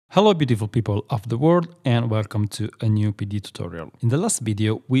Hello beautiful people of the world and welcome to a new PD tutorial. In the last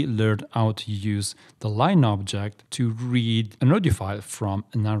video we learned how to use the line object to read an audio file from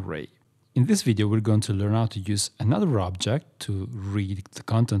an array. In this video we're going to learn how to use another object to read the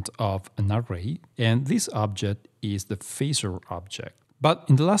content of an array, and this object is the Phasor object. But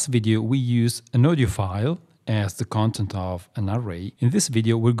in the last video we used an audio file as the content of an array. In this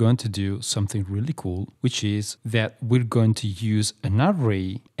video we're going to do something really cool, which is that we're going to use an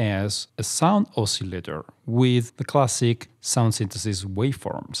array as a sound oscillator with the classic sound synthesis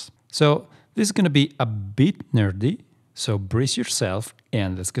waveforms. So this is going to be a bit nerdy, so brace yourself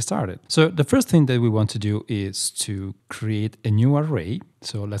and let's get started. So the first thing that we want to do is to create a new array.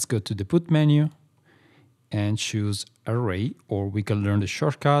 So let's go to the Put menu and choose Array, or we can learn the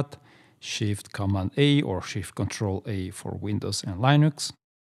shortcut Shift Command A or Shift Control A for Windows and Linux.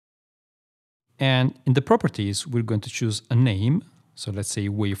 And in the properties, we're going to choose a name. So let's say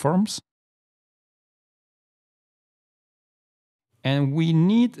waveforms. And we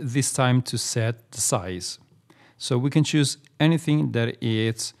need this time to set the size. So we can choose anything that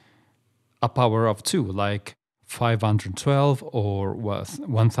is a power of 2, like 512 or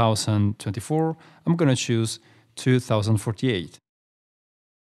 1024. I'm going to choose 2048.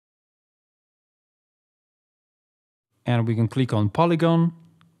 And we can click on polygon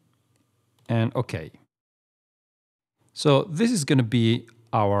and OK. So this is going to be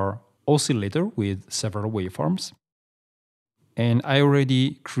our oscillator with several waveforms. And I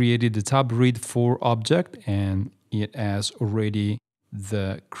already created the tab read for object, and it has already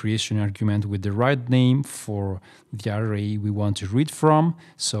the creation argument with the right name for the array we want to read from,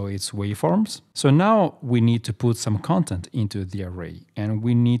 so it's waveforms. So now we need to put some content into the array, and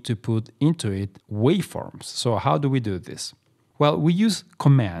we need to put into it waveforms. So how do we do this? Well, we use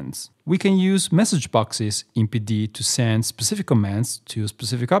commands. We can use message boxes in PD to send specific commands to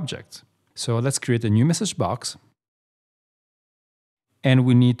specific objects. So let's create a new message box, and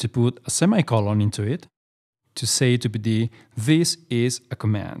we need to put a semicolon into it to say to PD, this is a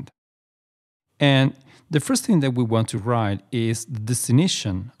command. And the first thing that we want to write is the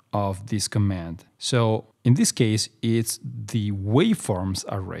destination of this command. So in this case, it's the waveforms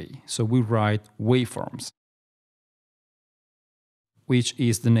array. So we write waveforms, which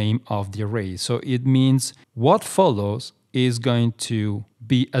is the name of the array. So it means what follows is going to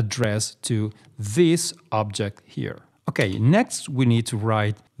be addressed to this object here. Okay, next we need to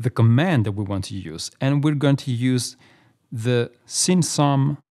write the command that we want to use, and we're going to use the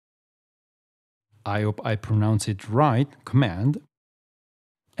synsum, I hope I pronounce it right, command.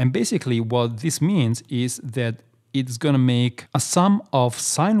 And basically what this means is that it's going to make a sum of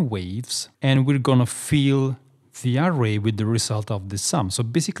sine waves, and we're going to fill the array with the result of the sum. So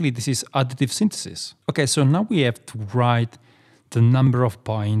basically this is additive synthesis. Okay, so now we have to write the number of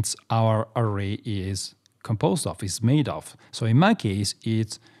points our array is composed of, is made of. So in my case,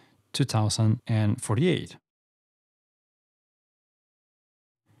 it's 2048.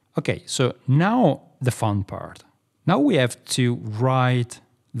 Okay, so now the fun part. Now we have to write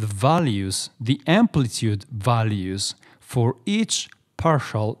the values, the amplitude values for each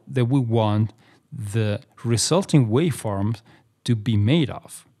partial that we want the resulting waveform to be made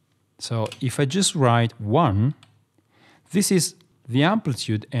of. So if I just write 1, this is the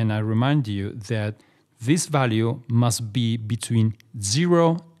amplitude, and I remind you that this value must be between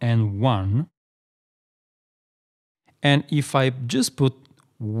 0 and 1. And if I just put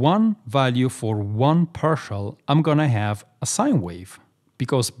one value for one partial, I'm going to have a sine wave,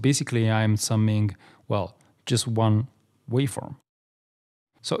 because basically I'm summing, well, just one waveform.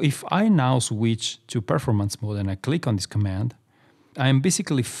 So if I now switch to performance mode and I click on this command, I'm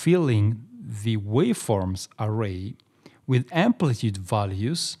basically filling the waveforms array with amplitude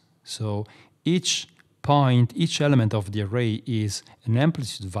values. So each point, each element of the array is an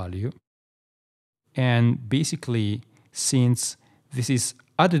amplitude value. And basically, since this is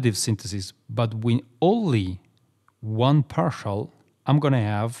additive synthesis, but with only one partial, I'm going to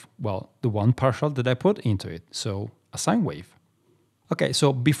have, well, the one partial that I put into it, so a sine wave. Okay,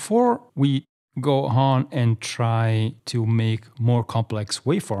 so before we go on and try to make more complex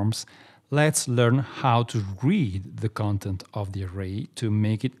waveforms, let's learn how to read the content of the array to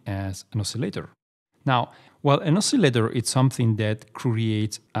make it as an oscillator. Now, well, an oscillator is something that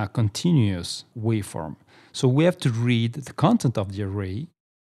creates a continuous waveform. So we have to read the content of the array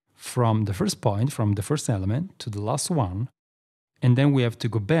from the first point, from the first element to the last one, and then we have to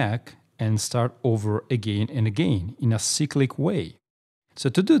go back and start over again and again in a cyclic way. So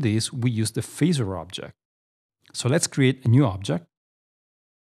to do this, we use the Phasor object. So let's create a new object.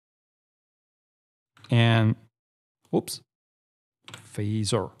 And, oops,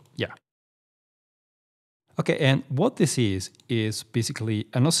 Phasor. Okay, and what this is basically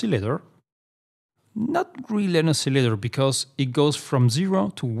an oscillator. Not really an oscillator because it goes from 0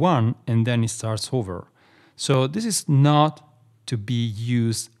 to 1 and then it starts over. So this is not to be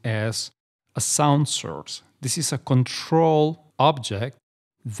used as a sound source. This is a control object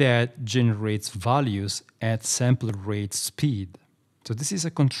that generates values at sample rate speed. So this is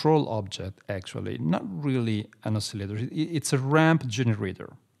a control object actually, not really an oscillator. It's a ramp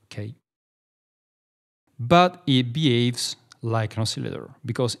generator, okay? But it behaves like an oscillator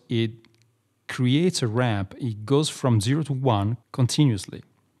because it creates a ramp. It goes from 0 to 1 continuously.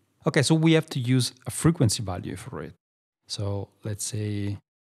 Okay, so we have to use a frequency value for it. So let's say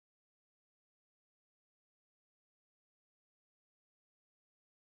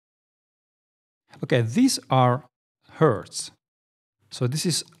okay, these are hertz. So this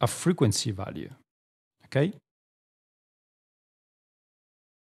is a frequency value. Okay?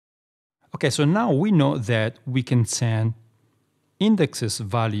 Okay, so now we know that we can send indexes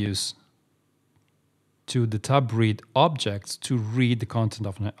values to the tab read objects to read the content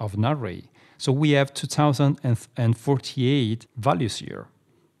of an array. So we have 2048 values here.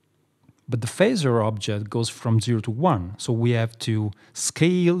 But the Phasor object goes from 0 to 1. So we have to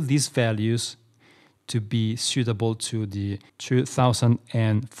scale these values to be suitable to the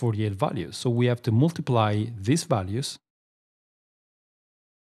 2048 values. So we have to multiply these values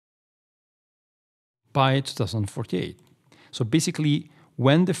by 2048. So basically,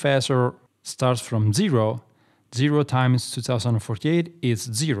 when the Phasor starts from 0, 0 times 2048 is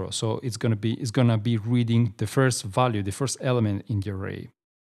 0. So it's gonna be reading the first value, the first element in the array.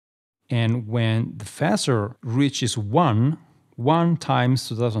 And when the Phasor reaches 1, 1 times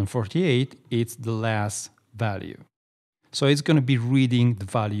 2048, it's the last value. So it's going to be reading the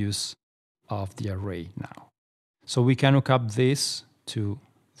values of the array now. So we can hook up this to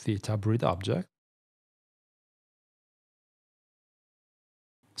the tab read object.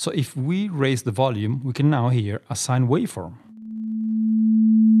 So if we raise the volume, we can now hear a sine waveform.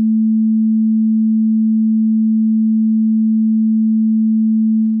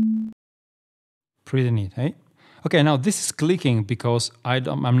 Pretty neat, eh? Okay, now this is clicking because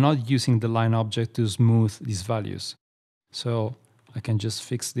I'm not using the line object to smooth these values. So I can just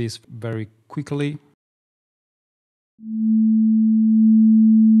fix this very quickly.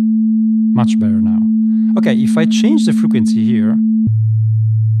 Much better now. Okay, if I change the frequency here,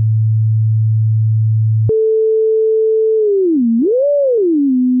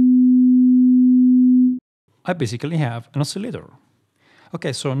 I basically have an oscillator.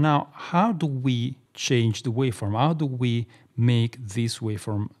 Okay, so now how do we change the waveform? How do we make this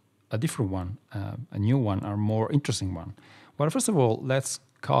waveform a different one, a new one, or more interesting one? Well, first of all, let's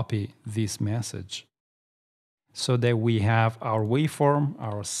copy this message so that we have our waveform,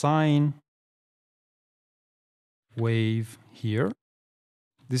 our sine wave here.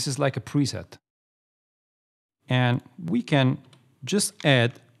 This is like a preset. And we can just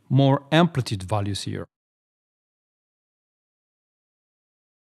add more amplitude values here.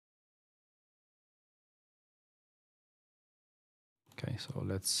 Okay, so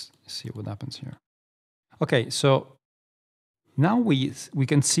let's see what happens here. Okay, so now we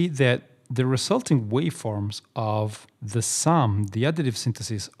can see that the resulting waveforms of the sum, the additive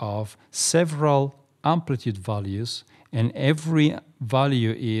synthesis of several amplitude values, and every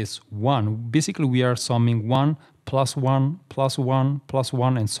value is 1. Basically, we are summing 1 plus 1 plus 1 plus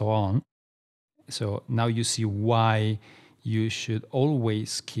 1 and so on. So now you see why you should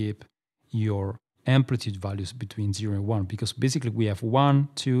always keep your amplitude values between 0 and 1, because basically we have 1,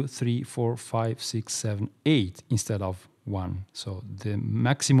 2, 3, 4, 5, 6, 7, 8 instead of 1. So the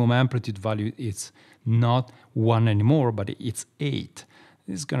maximum amplitude value is not 1 anymore, but it's 8.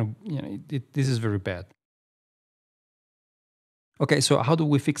 This is gonna, this is very bad. Okay, so how do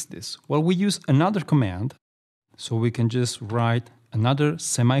we fix this? Well, we use another command. So we can just write another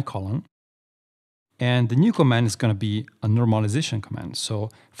semicolon. And the new command is going to be a normalization command.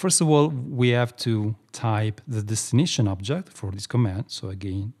 So first of all, we have to type the destination object for this command. So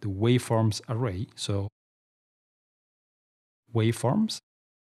again, the waveforms array. So waveforms.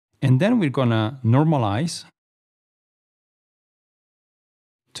 And then we're going to normalize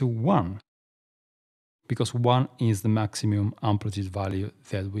to 1, because 1 is the maximum amplitude value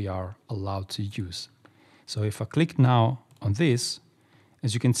that we are allowed to use. So if I click now on this,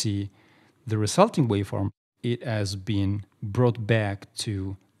 as you can see, the resulting waveform, it has been brought back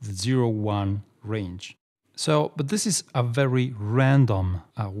to the 0-1 range. So, but this is a very random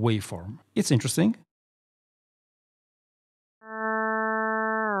waveform. It's interesting.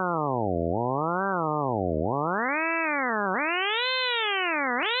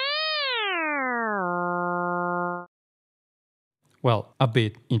 Well, a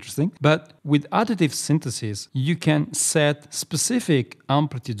bit interesting. But with additive synthesis, you can set specific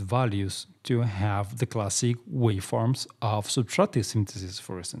amplitude values to have the classic waveforms of subtractive synthesis,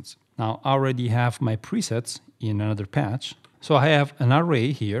 for instance. Now, I already have my presets in another patch. So I have an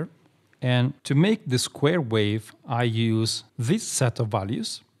array here. And to make the square wave, I use this set of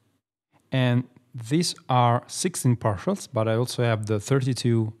values. And these are 16 partials, but I also have the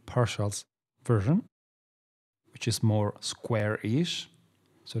 32 partials version, which is more square-ish,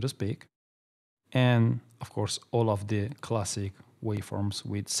 so to speak. And of course, all of the classic waveforms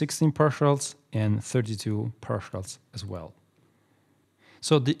with 16 partials and 32 partials as well.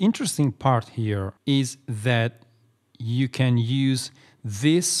 So the interesting part here is that you can use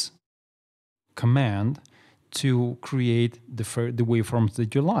this command to create the waveforms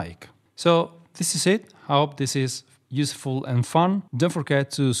that you like. So this is it. I hope this is useful and fun. Don't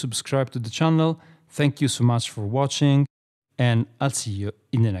forget to subscribe to the channel. Thank you so much for watching, and I'll see you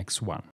in the next one.